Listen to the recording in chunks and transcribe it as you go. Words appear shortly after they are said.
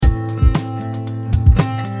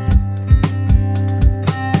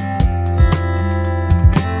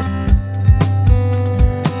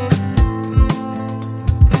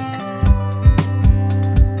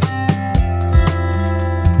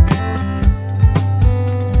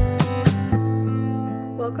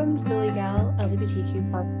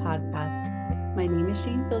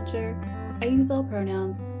use all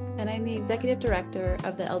pronouns, and I'm the Executive Director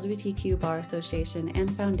of the LGBTQ Bar Association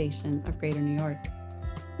and Foundation of Greater New York.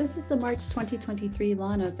 This is the March 2023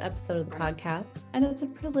 Law Notes episode of the podcast, and it's a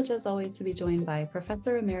privilege as always to be joined by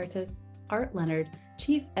Professor Emeritus Art Leonard,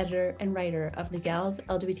 Chief Editor and Writer of Legal's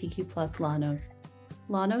LGBTQ+ Law Notes.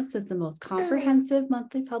 Law Notes is the most comprehensive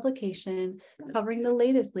monthly publication covering the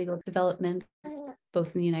latest legal developments,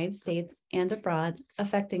 both in the United States and abroad,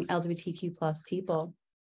 affecting LGBTQ+ people.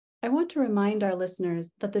 I want to remind our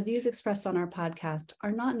listeners that the views expressed on our podcast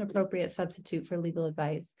are not an appropriate substitute for legal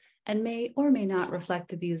advice and may or may not reflect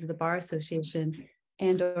the views of the Bar Association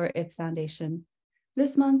and/or its foundation.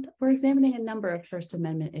 This month, we're examining a number of First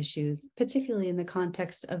Amendment issues, particularly in the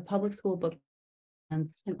context of public school book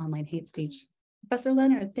bans and online hate speech. Professor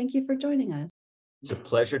Leonard, thank you for joining us. It's a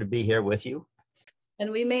pleasure to be here with you. And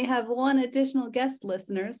we may have one additional guest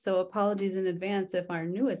listener, so apologies in advance if our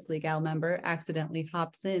newest legal member accidentally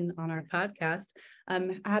hops in on our podcast.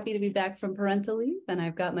 I'm happy to be back from parental leave, and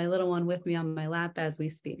I've got my little one with me on my lap as we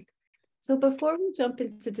speak. So before we jump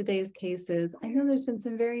into today's cases, I know there's been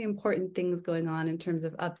some very important things going on in terms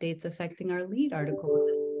of updates affecting our lead article in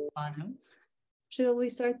this Law Notes. Should we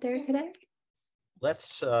start there today?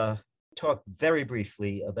 Let's talk very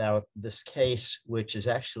briefly about this case, which is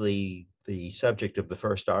actually the subject of the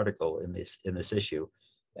first article in this issue,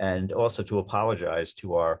 and also to apologize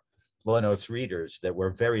to our Law Notes readers that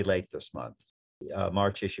we're very late this month.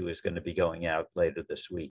 March issue is going to be going out later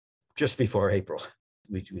this week, just before April.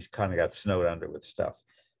 We kind of got snowed under with stuff.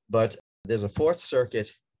 But there's a Fourth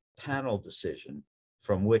Circuit panel decision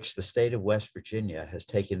from which the state of West Virginia has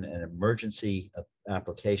taken an emergency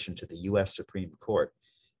application to the U.S. Supreme Court.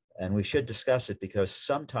 And we should discuss it because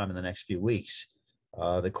sometime in the next few weeks,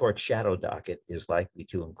 the court shadow docket is likely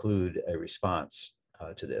to include a response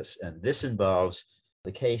to this. And this involves,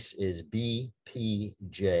 the case is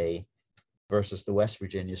BPJ versus the West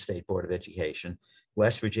Virginia State Board of Education.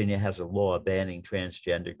 West Virginia has a law banning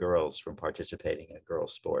transgender girls from participating in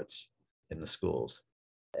girls' sports in the schools.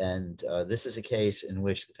 And this is a case in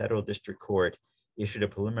which the federal district court issued a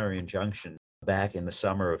preliminary injunction back in the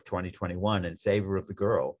summer of 2021 in favor of the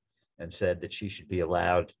girl and said that she should be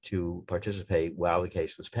allowed to participate while the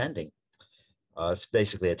case was pending. It's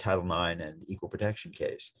basically a Title IX and equal protection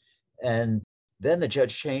case. And then the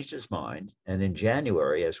judge changed his mind. And in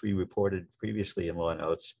January, as we reported previously in Law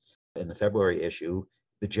Notes, in the February issue,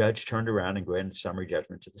 the judge turned around and granted summary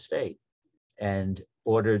judgment to the state and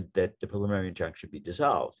ordered that the preliminary injunction be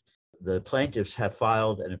dissolved. The plaintiffs have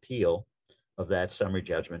filed an appeal of that summary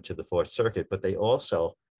judgment to the Fourth Circuit, but they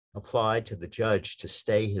also applied to the judge to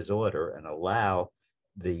stay his order and allow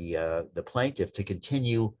the plaintiff to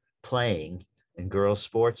continue playing in girls'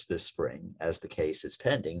 sports this spring as the case is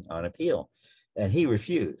pending on appeal. And he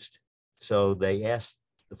refused. So they asked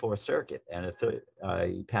the Fourth Circuit, and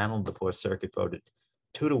a panel of the Fourth Circuit voted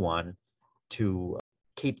 2-1 to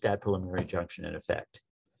keep that preliminary injunction in effect.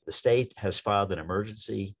 The state has filed an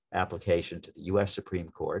emergency application to the U.S. Supreme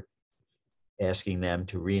Court, asking them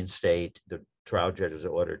to reinstate the trial judge's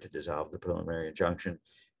order to dissolve the preliminary injunction.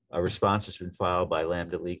 A response has been filed by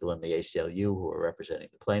Lambda Legal and the ACLU, who are representing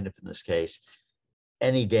the plaintiff in this case.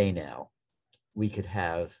 Any day now, we could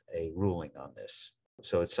have a ruling on this.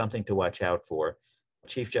 So it's something to watch out for.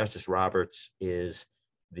 Chief Justice Roberts is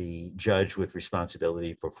the judge with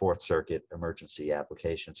responsibility for Fourth Circuit emergency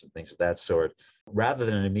applications and things of that sort. Rather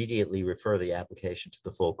than immediately refer the application to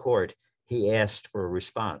the full court, he asked for a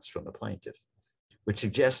response from the plaintiff, which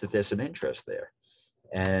suggests that there's some interest there.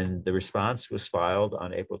 And the response was filed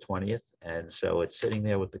on April 20th. And so it's sitting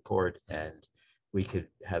there with the court, and we could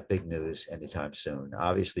have big news anytime soon.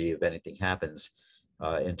 Obviously, if anything happens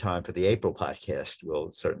in time for the April podcast,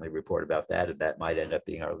 we'll certainly report about that. And that might end up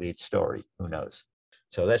being our lead story. Who knows?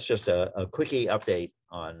 So that's just a quickie update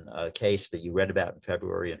on a case that you read about in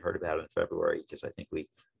February and heard about in February, because I think we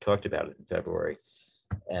talked about it in February,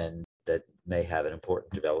 and that may have an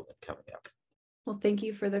important development coming up. Well, thank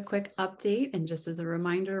you for the quick update. And just as a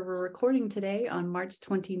reminder, we're recording today on March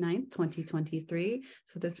 29th, 2023.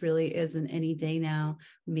 So this really isn't any day now,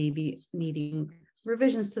 maybe needing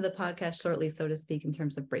revisions to the podcast shortly, so to speak, in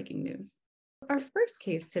terms of breaking news. Our first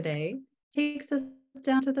case today takes us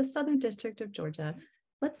down to the Southern District of Georgia.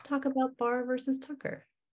 Let's talk about Barr versus Tucker.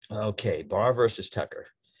 Okay, Barr versus Tucker.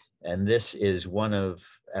 And this is one of,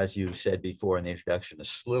 as you said before in the introduction, a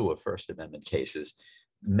slew of First Amendment cases.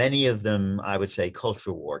 Many of them, I would say,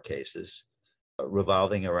 culture war cases,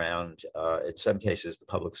 revolving around, in some cases, the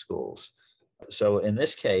public schools. So in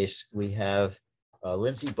this case, we have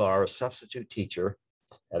Lindsay Barr, a substitute teacher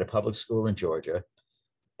at a public school in Georgia,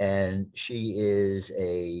 and she is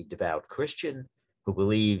a devout Christian. who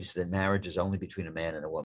believes that marriage is only between a man and a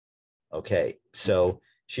woman. Okay, so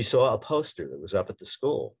she saw a poster that was up at the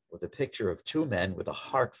school with a picture of two men with a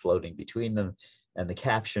heart floating between them and the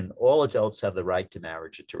caption, "All adults have the right to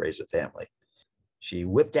marriage and to raise a family." She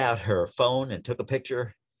whipped out her phone and took a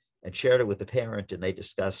picture and shared it with the parent, and they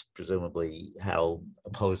discussed presumably how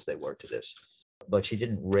opposed they were to this. But she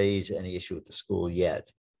didn't raise any issue with the school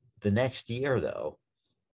yet. The next year, though,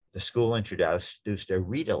 the school introduced a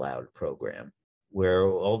read aloud program where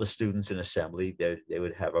all the students in assembly, they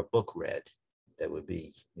would have a book read that would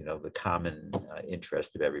be, the common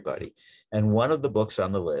interest of everybody. And one of the books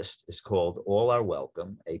on the list is called All Are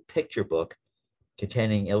Welcome, a picture book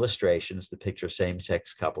containing illustrations that picture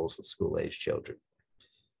same-sex couples with school-age children.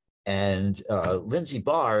 And Lindsay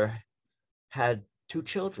Barr had two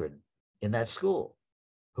children in that school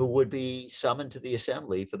who would be summoned to the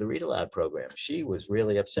assembly for the read aloud program. She was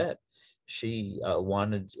really upset. She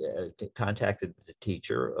contacted the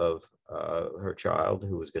teacher of her child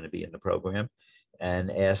who was going to be in the program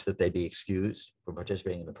and asked that they be excused from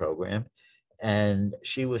participating in the program. And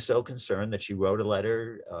she was so concerned that she wrote a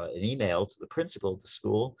letter, an email to the principal of the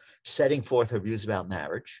school, setting forth her views about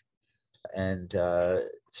marriage and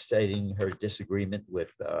stating her disagreement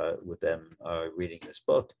with them reading this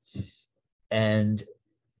book. And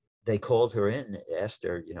they called her in, asked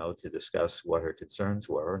her, to discuss what her concerns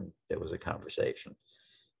were, and there was a conversation.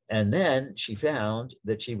 And then she found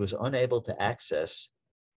that she was unable to access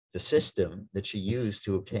the system that she used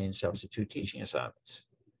to obtain substitute teaching assignments.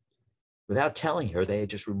 Without telling her, they had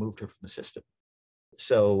just removed her from the system.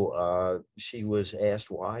 So she was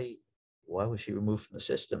asked why was she removed from the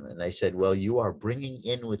system? And they said, well, you are bringing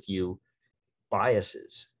in with you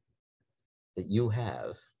biases that you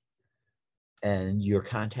have, and you're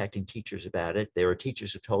contacting teachers about it. There are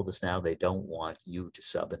teachers who told us now they don't want you to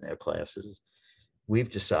sub in their classes. We've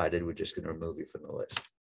decided we're just going to remove you from the list.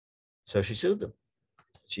 So she sued them.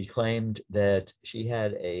 She claimed that she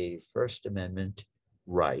had a First Amendment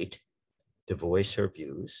right to voice her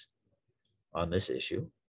views on this issue,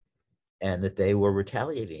 and that they were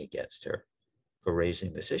retaliating against her for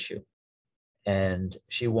raising this issue. And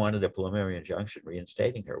she wanted a preliminary injunction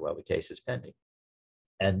reinstating her while the case is pending.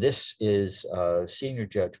 And this is Senior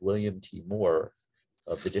Judge William T. Moore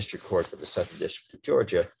of the District Court for the Southern District of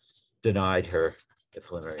Georgia denied her the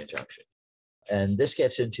preliminary injunction. And this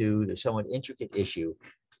gets into the somewhat intricate issue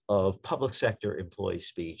of public sector employee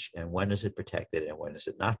speech and when is it protected and when is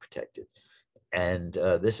it not protected. And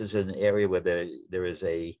this is an area where there is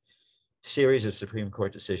a series of Supreme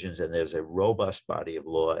Court decisions and there's a robust body of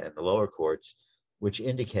law in the lower courts which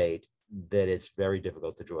indicate that it's very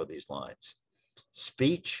difficult to draw these lines.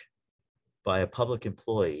 Speech by a public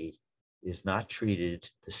employee is not treated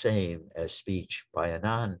the same as speech by a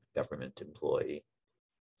non-government employee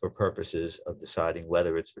for purposes of deciding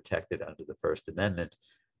whether it's protected under the First Amendment,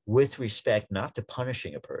 with respect not to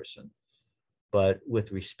punishing a person, but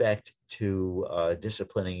with respect to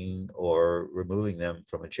disciplining or removing them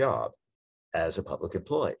from a job as a public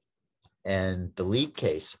employee. And the lead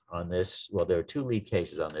case on this, well, there are two lead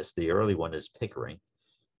cases on this. The early one is Pickering,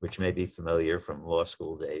 which may be familiar from law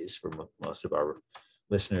school days for most of our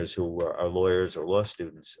listeners who are lawyers or law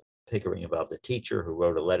students. Pickering involved a teacher who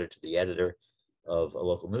wrote a letter to the editor of a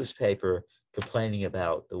local newspaper complaining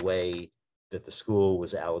about the way that the school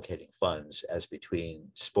was allocating funds as between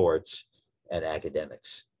sports and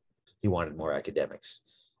academics. He wanted more academics.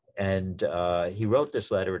 And he wrote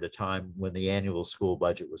this letter at a time when the annual school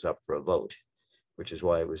budget was up for a vote, which is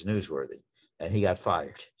why it was newsworthy. And he got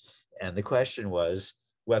fired. And the question was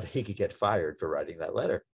whether he could get fired for writing that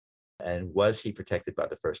letter. And was he protected by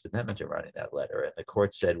the First Amendment in writing that letter? And the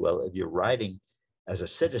court said, well, if you're writing as a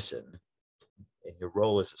citizen, in your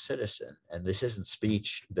role as a citizen, and this isn't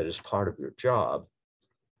speech that is part of your job,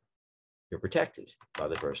 you're protected by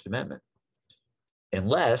the First Amendment.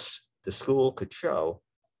 Unless the school could show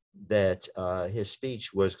that his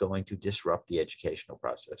speech was going to disrupt the educational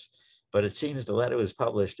process. But it seems the letter was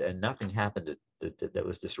published and nothing happened that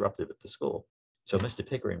was disruptive at the school. So Mr.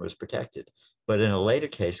 Pickering was protected. But in a later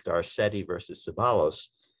case, Garcetti versus Ceballos,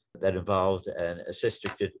 that involved an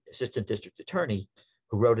assistant district attorney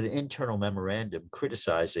who wrote an internal memorandum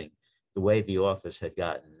criticizing the way the office had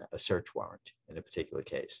gotten a search warrant in a particular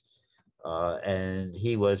case. And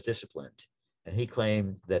he was disciplined. And he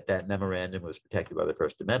claimed that that memorandum was protected by the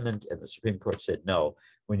First Amendment. And the Supreme Court said, no,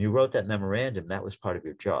 when you wrote that memorandum, that was part of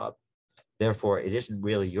your job. Therefore, it isn't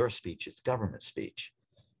really your speech, it's government speech.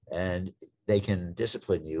 And they can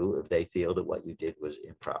discipline you if they feel that what you did was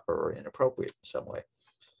improper or inappropriate in some way.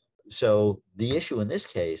 So the issue in this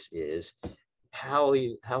case is how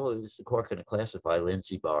is the court going to classify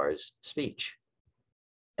Lindsay Barr's speech?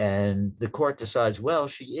 And the court decides, well,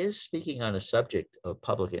 she is speaking on a subject of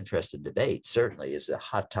public interest and debate. Certainly is a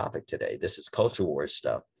hot topic today. This is culture wars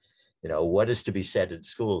stuff. What is to be said in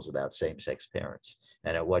schools about same-sex parents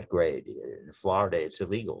and at what grade? In Florida, it's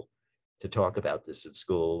illegal to talk about this in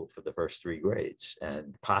school for the first 3 grades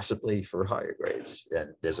and possibly for higher grades.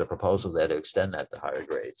 And there's a proposal there to extend that to higher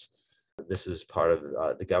grades. This is part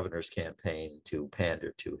of the governor's campaign to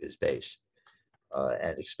pander to his base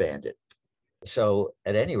and expand it. So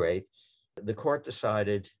at any rate, the court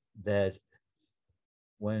decided that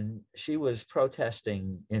when she was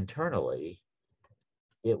protesting internally,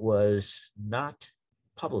 it was not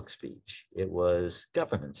public speech, it was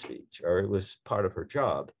government speech, or it was part of her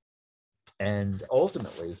job. And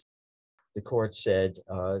ultimately, the court said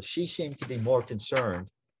she seemed to be more concerned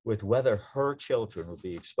with whether her children would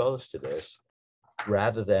be exposed to this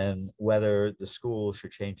rather than whether the school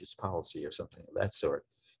should change its policy or something of that sort.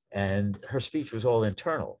 And her speech was all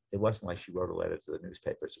internal. It wasn't like she wrote a letter to the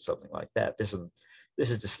newspapers or something like that. This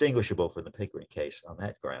is distinguishable from the Pickering case on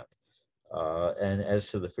that ground. And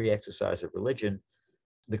as to the free exercise of religion,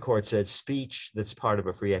 the court said speech that's part of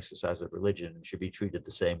a free exercise of religion should be treated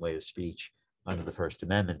the same way as speech under the First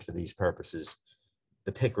Amendment for these purposes.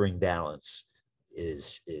 The Pickering balance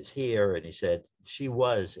is here. And he said she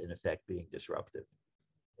was, in effect, being disruptive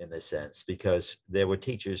in this sense, because there were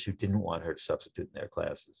teachers who didn't want her to substitute in their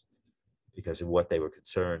classes because of what they were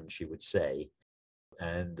concerned she would say.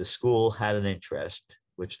 And the school had an interest,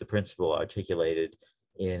 which the principal articulated,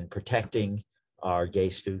 in protecting our gay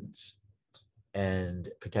students and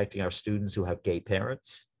protecting our students who have gay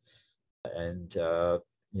parents. And,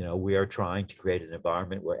 we are trying to create an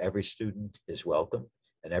environment where every student is welcome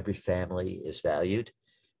and every family is valued.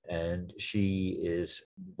 And she is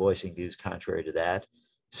voicing views contrary to that.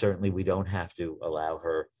 Certainly, we don't have to allow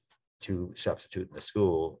her to substitute in the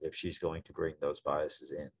school if she's going to bring those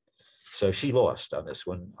biases in. So she lost on this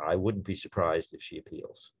one. I wouldn't be surprised if she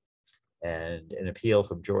appeals. And an appeal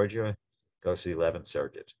from Georgia goes to the 11th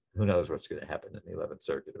Circuit. Who knows what's going to happen in the 11th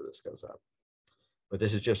Circuit if this goes up. But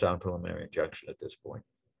this is just on preliminary injunction at this point.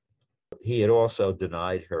 He had also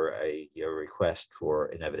denied her a request for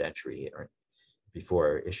an evidentiary hearing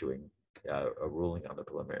before issuing a ruling on the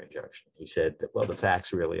preliminary injunction. He said that, well, the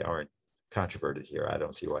facts really aren't controverted here. I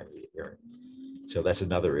don't see why I need a hearing. So that's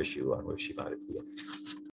another issue on which she might appeal.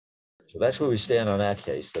 So that's where we stand on that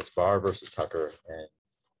case. That's Barr versus Tucker, and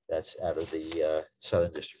that's out of the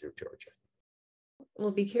Southern District of Georgia.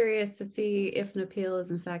 We'll be curious to see if an appeal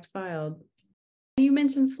is in fact filed. You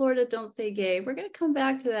mentioned Florida Don't Say Gay. We're going to come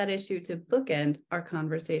back to that issue to bookend our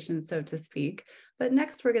conversation, so to speak. But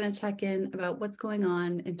next, we're going to check in about what's going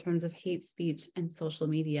on in terms of hate speech and social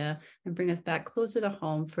media and bring us back closer to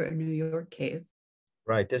home for a New York case.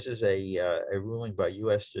 Right. This is a ruling by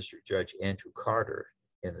U.S. District Judge Andrew Carter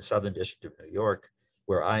in the Southern District of New York,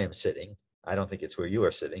 where I am sitting. I don't think it's where you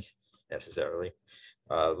are sitting necessarily.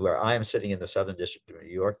 Where I am sitting in the Southern District of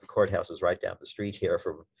New York. The courthouse is right down the street here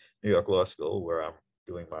from New York Law School, where I'm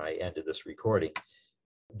doing my end of this recording.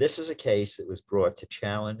 This is a case that was brought to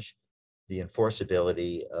challenge the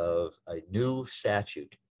enforceability of a new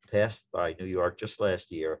statute passed by New York just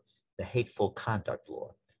last year, the Hateful Conduct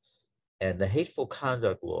Law. And the Hateful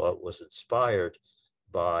Conduct Law was inspired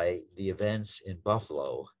by the events in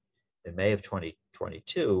Buffalo in May of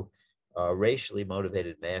 2022, racially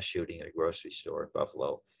motivated mass shooting in a grocery store in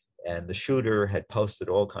Buffalo. And the shooter had posted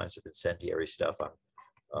all kinds of incendiary stuff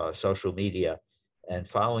on social media. And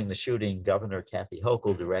following the shooting, Governor Kathy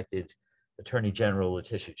Hochul directed Attorney General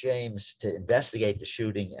Letitia James to investigate the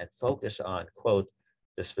shooting and focus on, quote,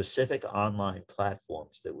 the specific online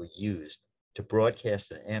platforms that were used to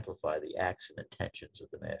broadcast and amplify the acts and intentions of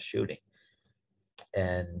the mass shooting.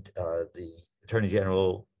 And the Attorney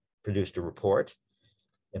General produced a report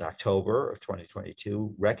in October of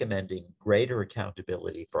 2022 recommending greater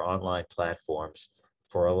accountability for online platforms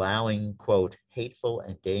for allowing, quote, hateful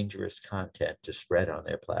and dangerous content to spread on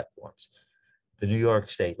their platforms. The New York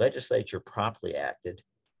State Legislature promptly acted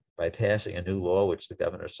by passing a new law, which the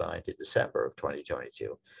governor signed in December of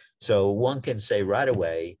 2022. So one can say right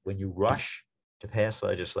away, when you rush to pass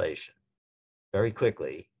legislation very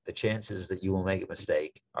quickly, the chances that you will make a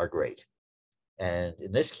mistake are great. And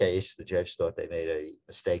in this case, the judge thought they made a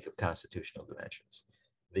mistake of constitutional dimensions.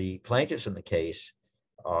 The plaintiffs in the case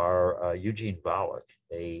are Eugene Volokh,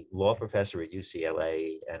 a law professor at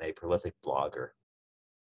UCLA and a prolific blogger.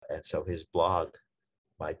 And so his blog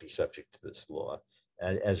might be subject to this law,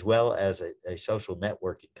 as well as a social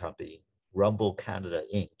networking company, Rumble Canada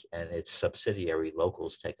Inc., and its subsidiary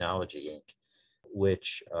Locals Technology Inc.,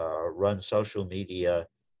 which run social media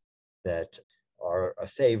that are a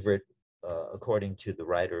favorite according to the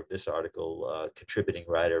writer of this article, contributing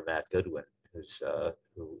writer Matt Goodwin,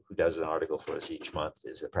 who does an article for us each month,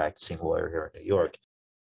 is a practicing lawyer here in New York.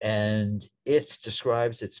 And it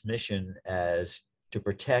describes its mission as to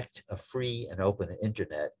protect a free and open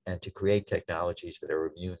internet and to create technologies that are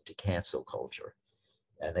immune to cancel culture.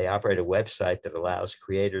 And they operate a website that allows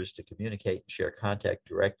creators to communicate and share content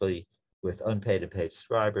directly with unpaid and paid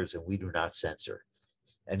subscribers, and we do not censor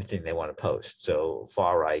anything they want to post. So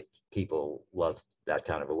far-right people love that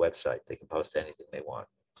kind of a website. They can post anything they want.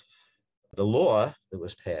 The law that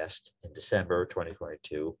was passed in December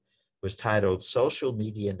 2022 was titled Social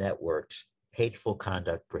Media Networks, Hateful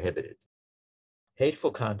Conduct Prohibited.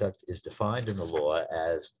 Hateful conduct is defined in the law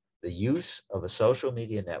as the use of a social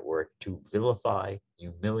media network to vilify,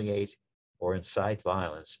 humiliate, or incite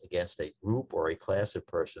violence against a group or a class of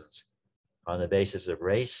persons on the basis of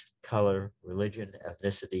race, color, religion,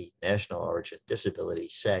 ethnicity, national origin, disability,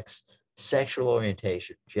 sex, sexual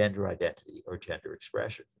orientation, gender identity, or gender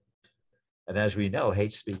expression. And as we know,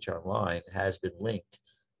 hate speech online has been linked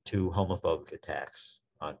to homophobic attacks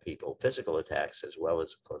on people, physical attacks, as well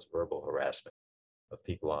as, of course, verbal harassment of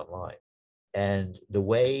people online. And the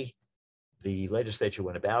way the legislature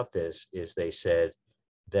went about this is they said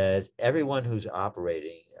that everyone who's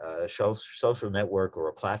operating a social network or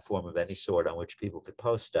a platform of any sort on which people could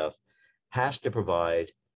post stuff has to provide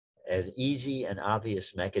an easy and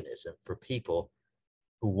obvious mechanism for people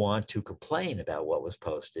who want to complain about what was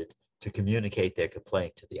posted to communicate their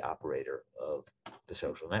complaint to the operator of the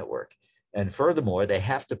social network. And furthermore, they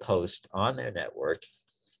have to post on their network,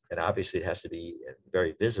 and obviously it has to be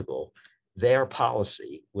very visible, their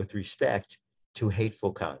policy with respect to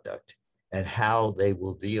hateful conduct and how they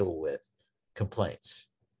will deal with complaints.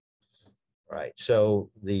 Right. So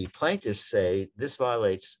the plaintiffs say this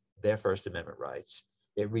violates their First Amendment rights.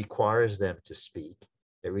 It requires them to speak.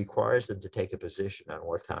 It requires them to take a position on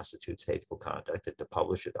what constitutes hateful conduct and to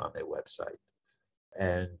publish it on their website.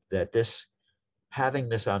 And that having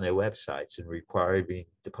this on their websites and requiring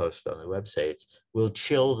to post on their websites will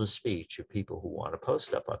chill the speech of people who want to post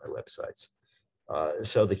stuff on their websites.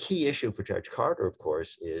 So the key issue for Judge Carter, of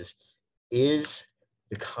course, is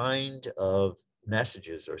the kind of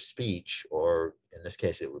messages or speech, or in this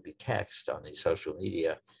case, it would be text on the social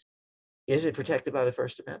media, is it protected by the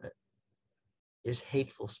First Amendment? Is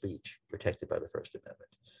hateful speech protected by the First Amendment?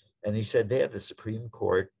 And he said there, the Supreme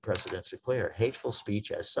Court precedents are clear. Hateful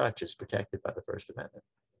speech as such is protected by the First Amendment.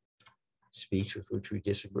 Speech with which we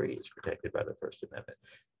disagree is protected by the First Amendment.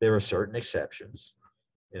 There are certain exceptions,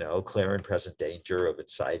 clear and present danger of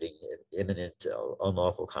inciting imminent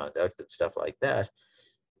unlawful conduct and stuff like that.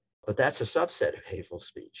 But that's a subset of hateful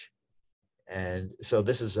speech. And so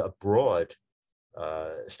this is a broad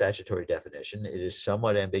statutory definition. It is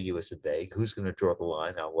somewhat ambiguous and vague. Who's going to draw the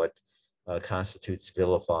line on what constitutes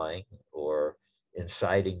vilifying or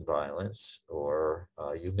inciting violence or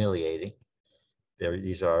humiliating?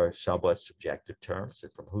 These are somewhat subjective terms,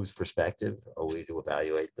 and from whose perspective are we to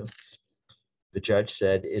evaluate them? The judge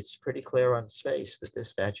said it's pretty clear on its face that this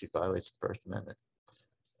statute violates the First Amendment.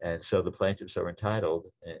 And so the plaintiffs are entitled,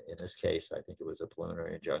 in this case, I think it was a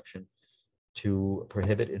preliminary injunction, to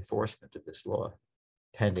prohibit enforcement of this law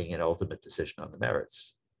pending an ultimate decision on the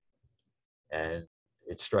merits. And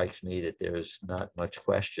it strikes me that there's not much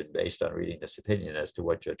question based on reading this opinion as to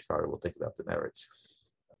what Judge Carter will think about the merits.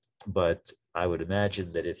 But I would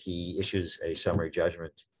imagine that if he issues a summary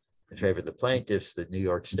judgment in favor of the plaintiffs, that New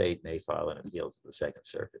York State may file an appeal to the Second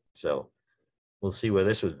Circuit. So we'll see where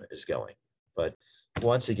this one is going. But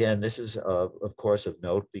once again, this is, of course, of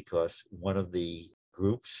note because one of the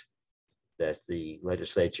groups that the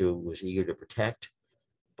legislature was eager to protect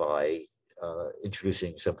by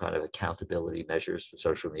introducing some kind of accountability measures for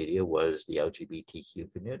social media was the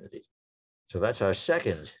LGBTQ community. So that's our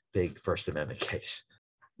second big First Amendment case.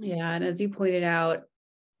 Yeah, and as you pointed out,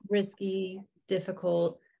 risky,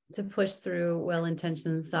 difficult to push through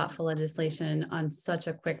well-intentioned, thoughtful legislation on such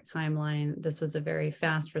a quick timeline. This was a very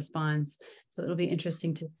fast response. So it'll be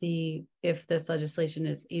interesting to see if this legislation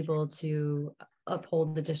is able to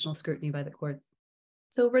uphold additional scrutiny by the courts.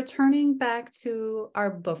 So returning back to our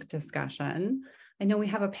book discussion, I know we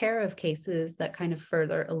have a pair of cases that kind of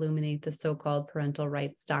further illuminate the so-called parental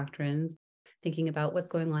rights doctrines, thinking about what's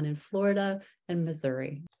going on in Florida and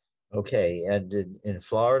Missouri. Okay, and in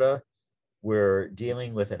Florida, we're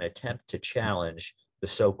dealing with an attempt to challenge the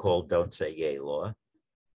so-called Don't Say Gay law.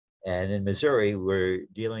 And in Missouri, we're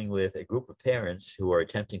dealing with a group of parents who are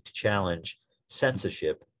attempting to challenge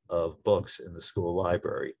censorship of books in the school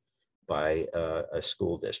library by a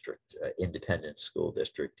school district, independent school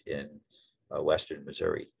district in Western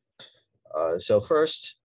Missouri. So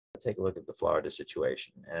first, take a look at the Florida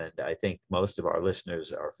situation. And I think most of our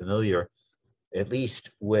listeners are familiar, at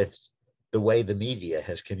least with the way the media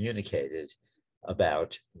has communicated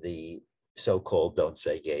about the so-called Don't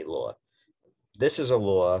Say Gay law. This is a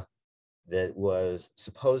law that was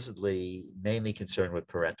supposedly mainly concerned with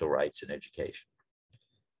parental rights in education.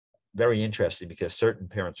 Very interesting, because certain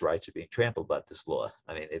parents' rights are being trampled by this law.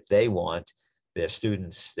 I mean, if they want their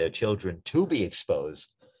students, their children, to be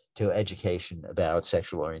exposed to education about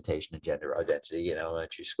sexual orientation and gender identity in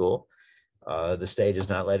elementary school, the state is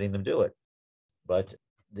not letting them do it. But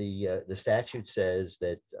the statute says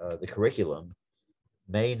that the curriculum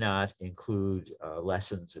may not include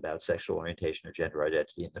lessons about sexual orientation or gender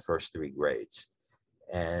identity in the first 3 grades.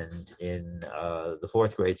 And in the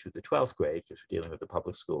 4th grade through the 12th grade, because we're dealing with the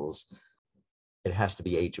public schools, it has to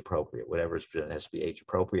be age appropriate. Whatever is presented has to be age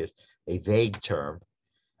appropriate. A vague term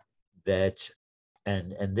that,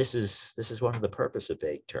 and this is one of the purpose of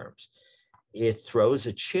vague terms. It throws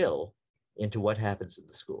a chill into what happens in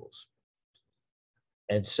the schools.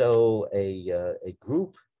 And so a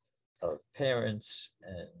group of parents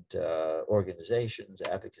and organizations,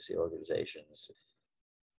 advocacy organizations,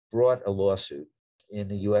 brought a lawsuit in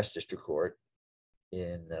the U.S. District Court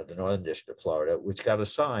in the Northern District of Florida, which got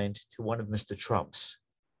assigned to one of Mr. Trump's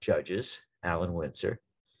judges, Alan Windsor.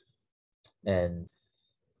 And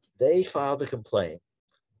they filed a complaint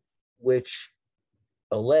which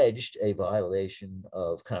alleged a violation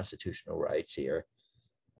of constitutional rights here.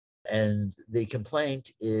 And the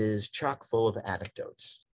complaint is chock full of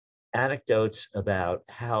anecdotes about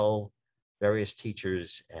how various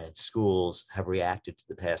teachers and schools have reacted to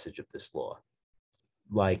the passage of this law,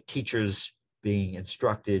 like teachers being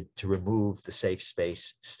instructed to remove the safe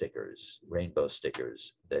space stickers, rainbow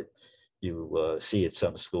stickers that you see at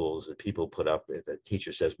some schools that people put up. If a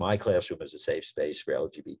teacher says, my classroom is a safe space for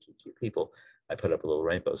LGBTQ people, I put up a little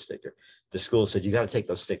rainbow sticker. The school said, you got to take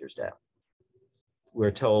those stickers down.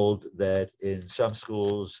 We're told that in some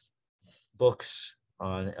schools, books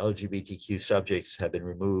on LGBTQ subjects have been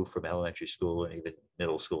removed from elementary school and even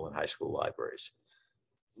middle school and high school libraries.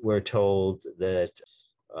 We're told that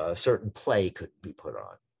a certain play could be put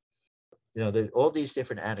on. All these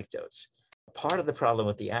different anecdotes. Part of the problem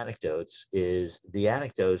with the anecdotes is the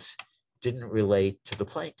anecdotes didn't relate to the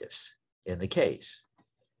plaintiffs in the case.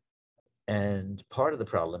 And part of the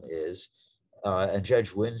problem is, and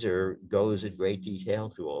Judge Windsor goes in great detail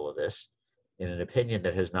through all of this in an opinion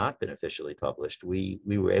that has not been officially published. We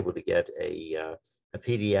were able to get a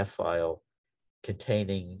PDF file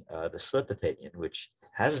containing the slip opinion, which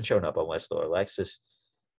hasn't shown up on Westlaw or Lexis,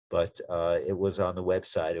 but it was on the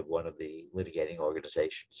website of one of the litigating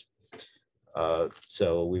organizations.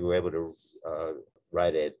 So we were able to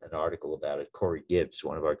write an article about it. Corey Gibbs,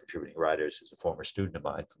 one of our contributing writers, is a former student of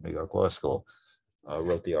mine from New York Law School,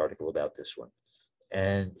 wrote the article about this one.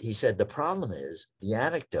 And he said the problem is the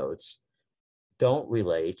anecdotes don't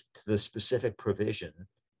relate to the specific provision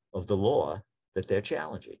of the law that they're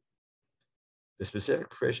challenging. The specific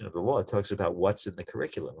provision of the law talks about what's in the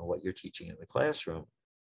curriculum and what you're teaching in the classroom.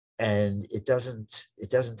 And it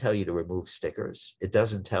doesn't tell you to remove stickers. It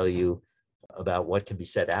doesn't tell you about what can be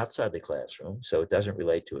said outside the classroom. So it doesn't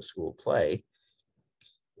relate to a school play.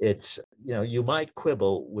 It's, you might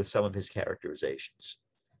quibble with some of his characterizations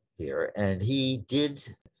here. And he did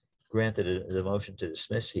grant the motion to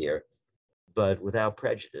dismiss here, but without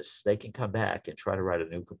prejudice. They can come back and try to write a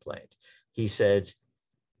new complaint. He said,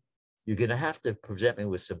 you're going to have to present me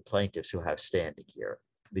with some plaintiffs who have standing here,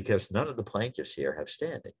 because none of the plaintiffs here have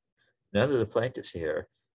standing. None of the plaintiffs here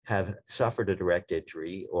have suffered a direct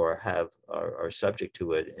injury or are subject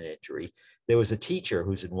to an injury. There was a teacher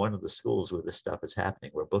who's in one of the schools where this stuff is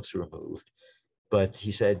happening, where books are removed. But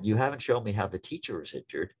he said, you haven't shown me how the teacher is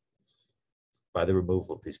injured by the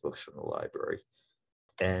removal of these books from the library.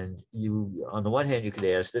 And on the one hand, you could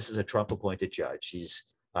ask, this is a Trump-appointed judge. He's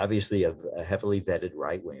obviously a heavily vetted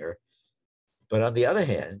right-winger. But on the other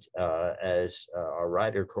hand, as our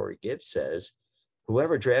writer Corey Gibbs says,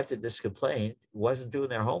 whoever drafted this complaint wasn't doing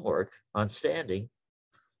their homework on standing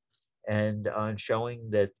and on showing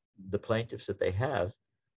that the plaintiffs that they have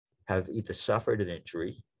either suffered an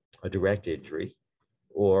injury, a direct injury,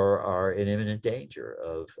 or are in imminent danger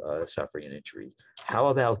of suffering an injury. How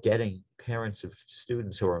about getting parents of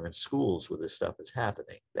students who are in schools where this stuff is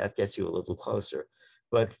happening? That gets you a little closer.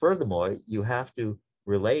 But furthermore, you have to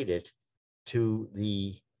relate it to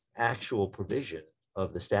the actual provision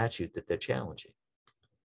of the statute that they're challenging,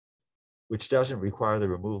 which doesn't require the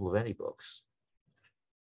removal of any books.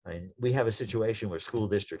 I mean, we have a situation where school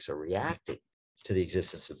districts are reacting to the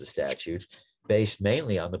existence of the statute, based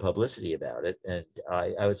mainly on the publicity about it. And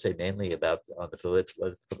I would say mainly on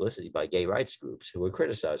the publicity by gay rights groups who were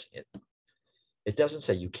criticizing it. It doesn't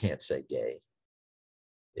say you can't say gay.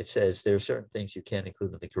 It says there are certain things you can't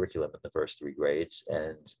include in the curriculum in the first 3 grades.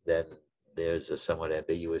 And then there's a somewhat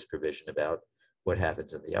ambiguous provision about what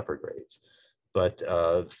happens in the upper grades. But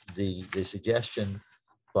the suggestion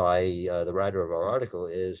by the writer of our article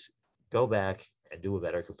is go back and do a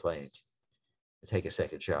better complaint and take a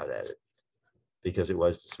second shot at it, because it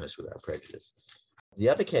was dismissed without prejudice. The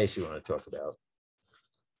other case we want to talk about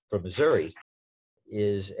from Missouri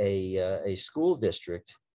is a school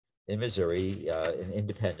district in Missouri, in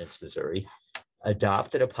Independence, Missouri,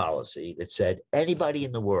 adopted a policy that said anybody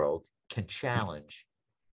in the world can challenge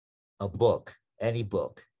a book, any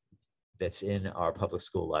book that's in our public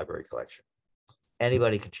school library collection.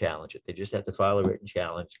 Anybody can challenge it. They just have to file a written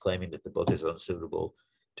challenge claiming that the book is unsuitable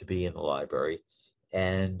to be in the library.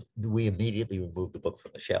 And we immediately remove the book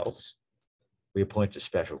from the shelves. We appoint a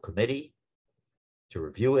special committee to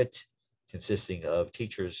review it, consisting of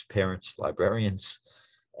teachers, parents, librarians,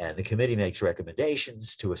 and the committee makes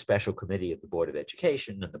recommendations to a special committee of the Board of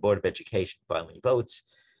Education, and the Board of Education finally votes.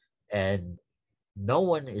 And no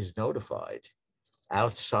one is notified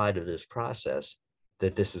outside of this process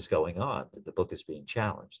that this is going on, that the book is being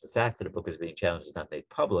challenged. The fact that a book is being challenged is not made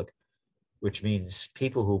public, which means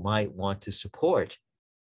people who might want to support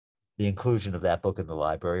the inclusion of that book in the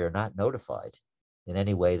library are not notified in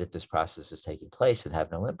any way that this process is taking place and have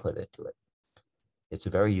no input into it. It's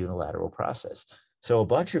a very unilateral process. So a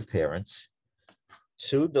bunch of parents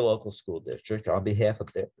sued the local school district on behalf of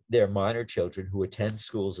their minor children who attend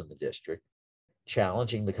schools in the district,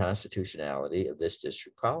 challenging the constitutionality of this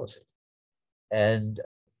district policy. And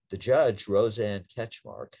the judge, Roseanne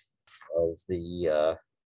Ketchmark of the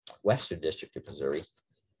Western District of Missouri,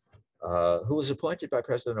 who was appointed by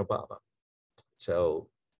President Obama, so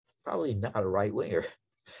probably not a right-winger,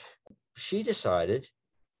 she decided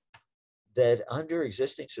that under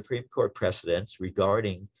existing Supreme Court precedents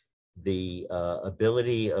regarding the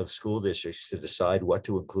ability of school districts to decide what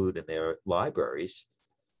to include in their libraries,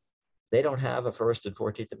 they don't have a First and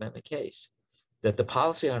 14th Amendment case. That the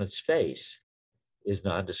policy on its face is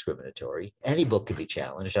non-discriminatory. Any book can be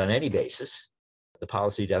challenged on any basis. The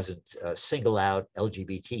policy doesn't single out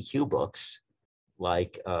LGBTQ books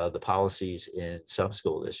like the policies in some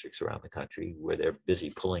school districts around the country where they're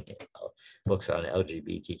busy pulling books on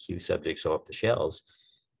LGBTQ subjects off the shelves.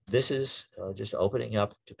 This is just opening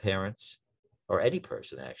up to parents, or any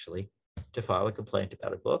person actually, to file a complaint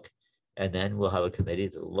about a book. And then we'll have a committee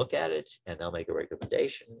to look at it, and they'll make a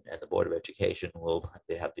recommendation, and the Board of Education will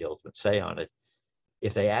have the ultimate say on it.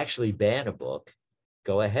 If they actually ban a book,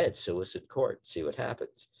 go ahead, sue us in court, see what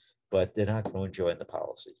happens. But they're not going to join the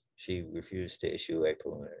policy. She refused to issue a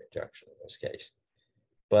preliminary injunction in this case.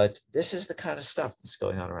 But this is the kind of stuff that's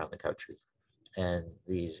going on around the country. And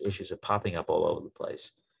these issues are popping up all over the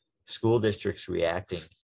place. School districts reacting,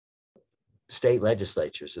 state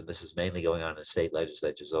legislatures, and this is mainly going on in state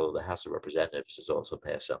legislatures, although the House of Representatives has also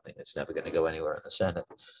passed something that's never going to go anywhere in the Senate.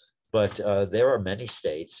 But there are many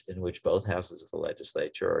states in which both houses of the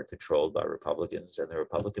legislature are controlled by Republicans, and the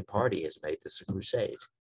Republican Party has made this a crusade,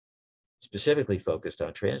 specifically focused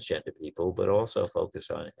on transgender people, but also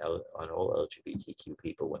focused on all LGBTQ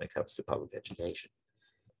people when it comes to public education.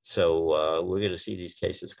 So we're going to see these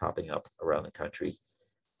cases popping up around the country.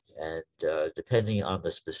 And depending on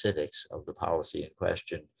the specifics of the policy in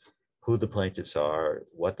question, who the plaintiffs are,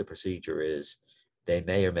 what the procedure is, they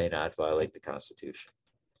may or may not violate the Constitution.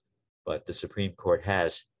 But the Supreme Court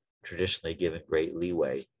has traditionally given great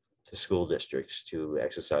leeway to school districts to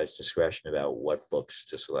exercise discretion about what books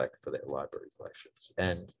to select for their library collections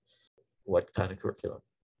and what kind of curriculum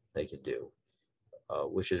they can do,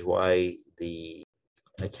 which is why the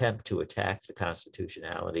attempt to attack the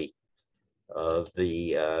constitutionality of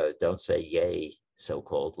the Don't Say Yay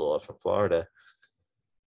so-called law from Florida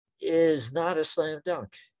is not a slam dunk,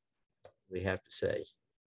 we have to say.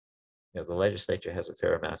 The legislature has a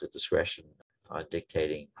fair amount of discretion on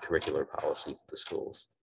dictating curricular policy for the schools.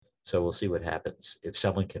 So we'll see what happens. If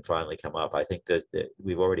someone can finally come up, I think that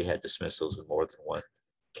we've already had dismissals in more than one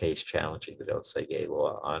case challenging the Don't Say Gay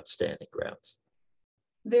law on standing grounds.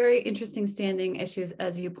 Very interesting standing issues,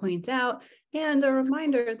 as you point out, and a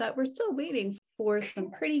reminder that we're still waiting for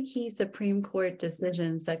some pretty key Supreme Court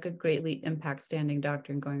decisions that could greatly impact standing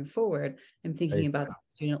doctrine going forward. I'm thinking about the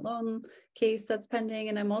student loan case that's pending,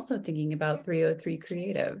 and I'm also thinking about 303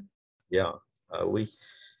 Creative. Yeah,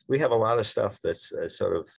 we have a lot of stuff that's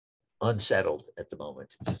sort of unsettled at the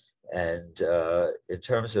moment. And in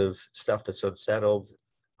terms of stuff that's unsettled,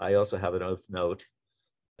 I also have an oath note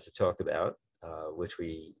to talk about, which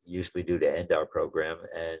we usually do to end our program.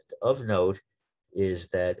 And of note is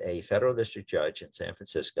that a federal district judge in San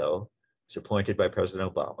Francisco is appointed by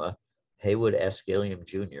President Obama, Haywood S. Gilliam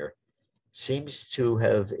Jr., seems to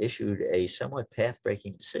have issued a somewhat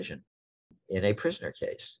path-breaking decision in a prisoner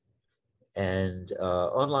case. And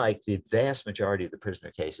unlike the vast majority of the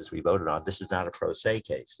prisoner cases we voted on, this is not a pro se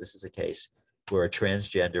case. This is a case where a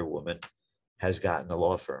transgender woman has gotten a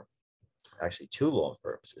law firm, actually two law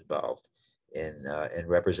firms involved in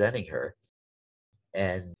representing her.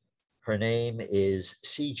 And her name is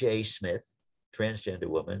C.J. Smith, transgender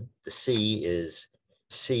woman. The C is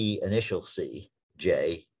initial C,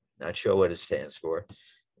 J, not sure what it stands for.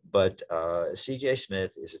 But C.J.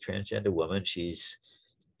 Smith is a transgender woman. She's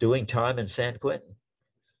doing time in San Quentin.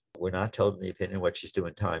 We're not told in the opinion what she's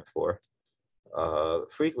doing time for.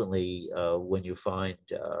 Frequently, when you find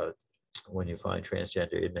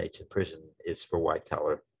transgender inmates in prison, it's for white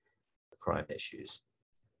collar crime issues.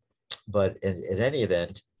 But in any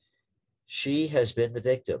event, she has been the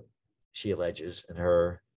victim, she alleges in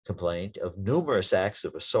her complaint, of numerous acts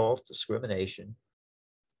of assault, discrimination,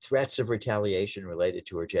 threats of retaliation related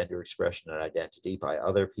to her gender expression and identity by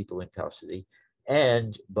other people in custody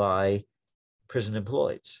and by prison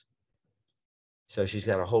employees. So she's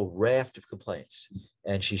got a whole raft of complaints,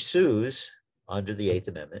 and she sues under the Eighth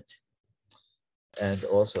Amendment and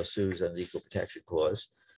also sues under the Equal Protection Clause.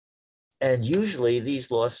 And usually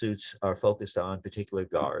these lawsuits are focused on particular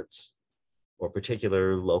guards or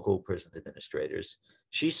particular local prison administrators.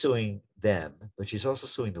 She's suing them, but she's also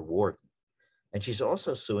suing the warden. And she's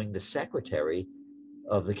also suing the secretary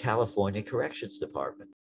of the California Corrections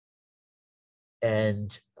Department.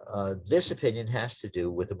 And this opinion has to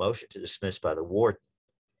do with a motion to dismiss by the warden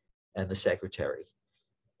and the secretary.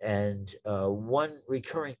 And one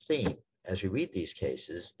recurring theme as we read these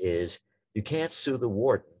cases is you can't sue the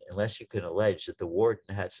warden unless you can allege that the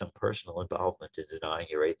warden had some personal involvement in denying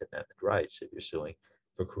your Eighth Amendment rights if you're suing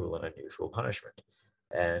for cruel and unusual punishment.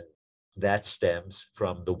 And that stems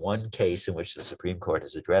from the one case in which the Supreme Court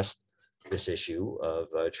has addressed this issue of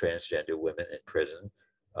transgender women in prison,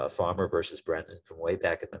 Farmer versus Brennan from way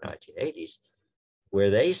back in the 1980s, where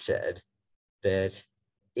they said that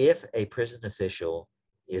if a prison official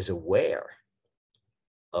is aware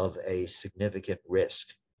of a significant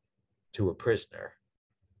risk to a prisoner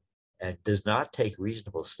and does not take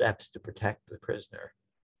reasonable steps to protect the prisoner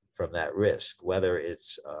from that risk, whether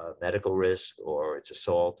it's a medical risk or it's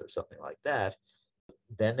assault or something like that,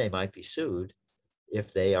 then they might be sued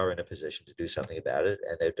if they are in a position to do something about it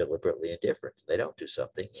and they're deliberately indifferent. They don't do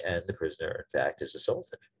something and the prisoner, in fact, is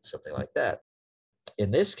assaulted, something like that. In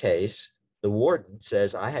this case, the warden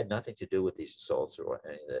says, I had nothing to do with these assaults or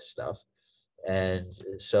any of this stuff. And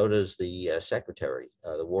so does the secretary.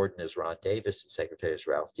 The warden is Ron Davis, the secretary is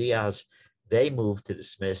Ralph Diaz. They moved to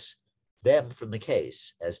dismiss them from the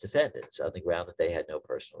case as defendants on the ground that they had no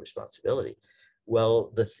personal responsibility.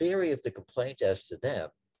 Well, the theory of the complaint as to them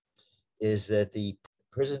is that the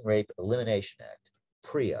Prison Rape Elimination Act,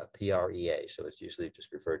 PREA, P-R-E-A, so it's usually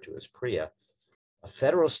just referred to as PREA, a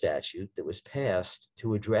federal statute that was passed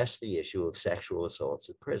to address the issue of sexual assaults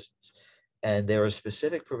in prisons. And there are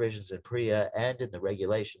specific provisions in PREA and in the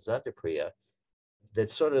regulations under PREA that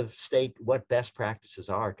sort of state what best practices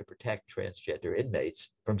are to protect transgender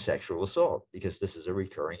inmates from sexual assault, because this is a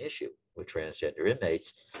recurring issue with transgender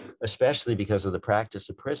inmates, especially because of the practice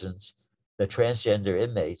of prisons that transgender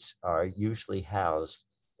inmates are usually housed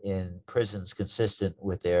in prisons consistent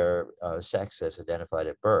with their sex as identified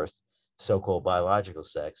at birth, so-called biological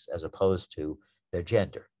sex, as opposed to their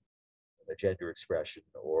gender expression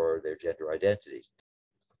or their gender identity.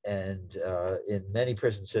 And in many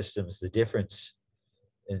prison systems, the difference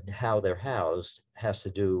in how they're housed has to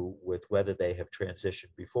do with whether they have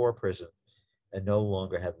transitioned before prison and no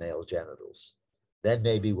longer have male genitals. Then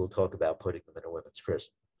maybe we'll talk about putting them in a women's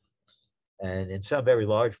prison. And in some very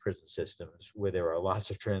large prison systems where there are lots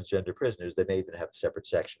of transgender prisoners, they may even have a separate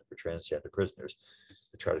section for transgender prisoners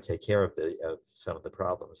to try to take care of some of the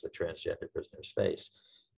problems that transgender prisoners face.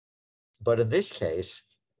 But in this case,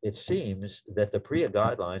 it seems that the PREA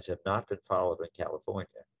guidelines have not been followed in California,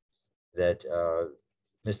 that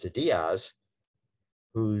Mr. Diaz,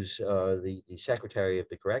 who's the secretary of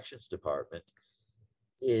the Corrections Department,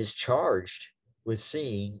 is charged with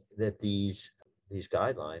seeing that these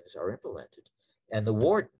guidelines are implemented. And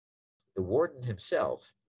the warden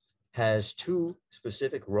himself has two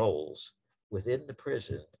specific roles within the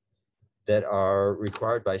prison that are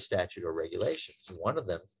required by statute or regulations. One of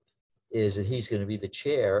them is that he's going to be the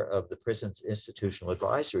chair of the prison's institutional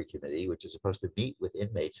advisory committee, which is supposed to meet with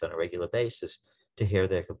inmates on a regular basis to hear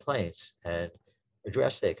their complaints and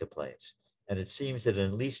address their complaints. And it seems that in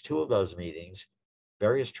at least 2 of those meetings,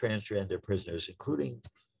 various transgender prisoners, including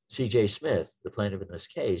C.J. Smith, the plaintiff in this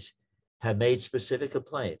case, have made specific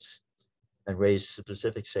complaints and raised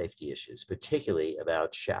specific safety issues, particularly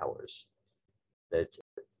about showers. That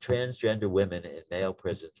transgender women in male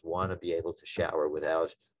prisons want to be able to shower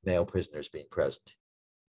without male prisoners being present.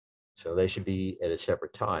 So they should be at a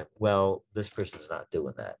separate time. Well, this person's not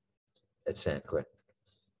doing that at San Quentin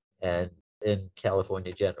and in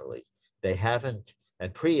California generally. They haven't,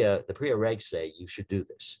 and the PREA regs say you should do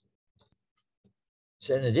this.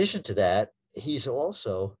 So in addition to that, he's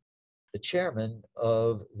also the chairman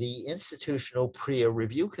of the Institutional PREA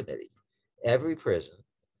Review Committee. Every prison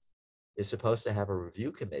is supposed to have a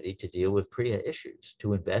review committee to deal with PREA issues,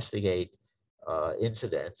 to investigate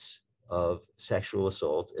incidents of sexual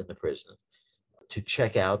assault in the prison, to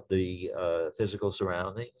check out the physical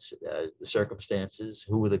surroundings, the circumstances,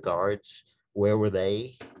 who were the guards, where were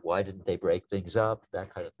they, why didn't they break things up,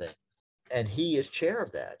 that kind of thing. And he is chair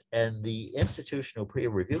of that. And the Institutional PREA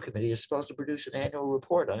Review Committee is supposed to produce an annual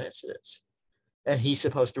report on incidents. And he's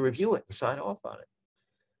supposed to review it and sign off on it.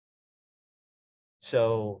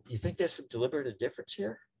 So you think there's some deliberate indifference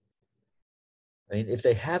here? I mean, if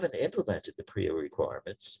they haven't implemented the PREA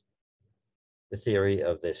requirements, the theory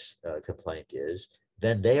of this complaint is,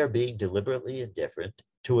 then they are being deliberately indifferent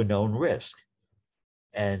to a known risk.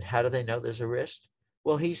 And how do they know there's a risk?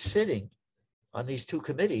 Well, he's sitting on these 2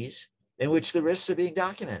 committees in which the risks are being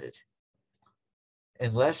documented.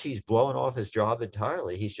 Unless he's blown off his job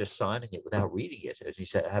entirely, he's just signing it without reading it, and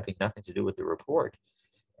he's having nothing to do with the report.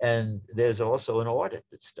 And there's also an audit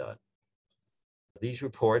that's done. These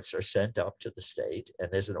reports are sent up to the state,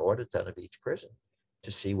 and there's an audit done of each prison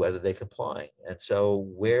to see whether they're complying. And so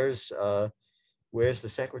where's the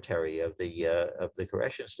secretary of the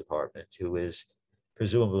corrections department, who is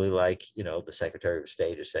presumably like, the secretary of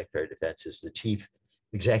state or secretary of defense is the chief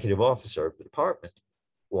executive officer of the department?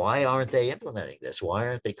 Why aren't they implementing this? Why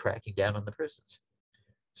aren't they cracking down on the prisons?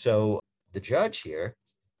 So the judge here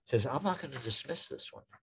says, I'm not going to dismiss this one.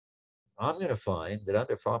 I'm going to find that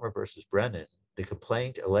under Farmer versus Brennan, the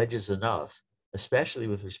complaint alleges enough, especially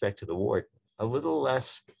with respect to the warden, a little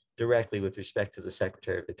less directly with respect to the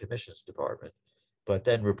secretary of the commissions department, but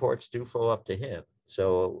then reports do fall up to him.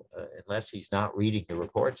 So unless he's not reading the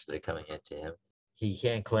reports that are coming into him, he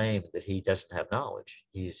can't claim that he doesn't have knowledge.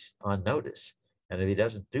 He's on notice. And if he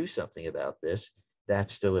doesn't do something about this,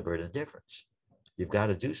 that's deliberate indifference. You've got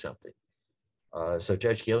to do something. So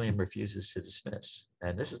Judge Gilliam refuses to dismiss.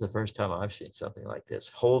 And this is the first time I've seen something like this,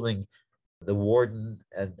 holding the warden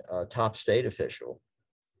and top state official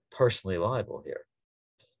personally liable here.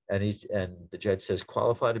 And the judge says,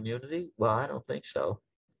 qualified immunity? Well, I don't think so.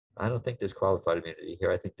 I don't think there's qualified immunity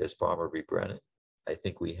here. I think there's Farmer v. Brennan. I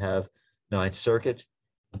think we have Ninth Circuit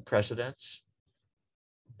precedents.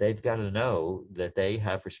 They've got to know that they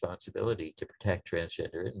have responsibility to protect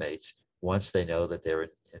transgender inmates once they know that they're in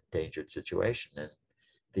an endangered situation. And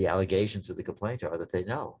the allegations of the complaint are that they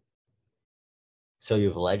know. So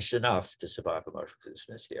you've alleged enough to survive a motion to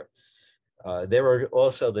dismiss here. There are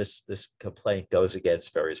also this complaint goes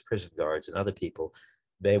against various prison guards and other people.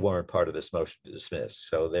 They weren't part of this motion to dismiss,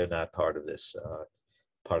 so they're not part of this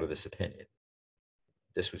opinion.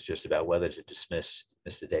 This was just about whether to dismiss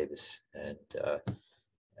Mr. Davis and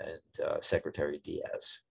Secretary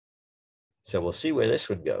Diaz. So we'll see where this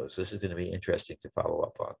one goes. This is going to be interesting to follow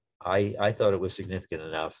up on. I thought it was significant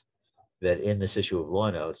enough that in this issue of Law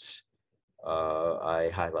Notes, I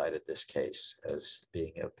highlighted this case as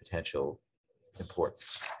being of potential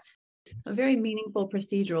importance. A very meaningful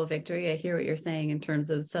procedural victory. I hear what you're saying in terms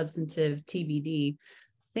of substantive TBD.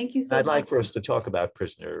 Thank you so much. I'd like for us to talk about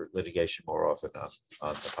prisoner litigation more often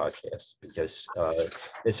on the podcast, because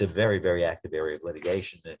it's a very, very active area of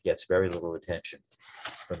litigation and it gets very little attention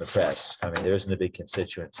from the press. I mean, there isn't a big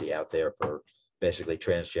constituency out there for basically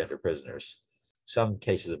transgender prisoners. Some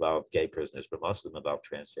cases involve gay prisoners, but most of them involve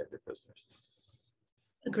transgender prisoners.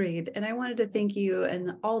 Agreed. And I wanted to thank you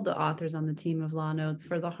and all the authors on the team of Law Notes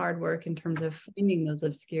for the hard work in terms of finding those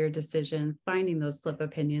obscure decisions, finding those slip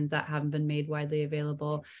opinions that haven't been made widely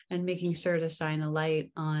available, and making sure to shine a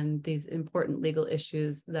light on these important legal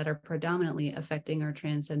issues that are predominantly affecting our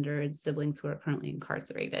transgender siblings who are currently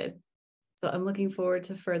incarcerated. So I'm looking forward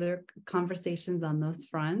to further conversations on those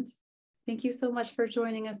fronts. Thank you so much for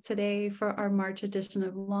joining us today for our March edition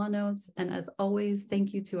of Law Notes. And as always,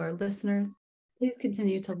 thank you to our listeners. Please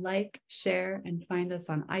continue to like, share, and find us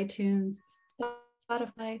on iTunes,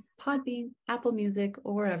 Spotify, Podbean, Apple Music,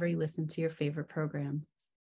 or wherever you listen to your favorite programs.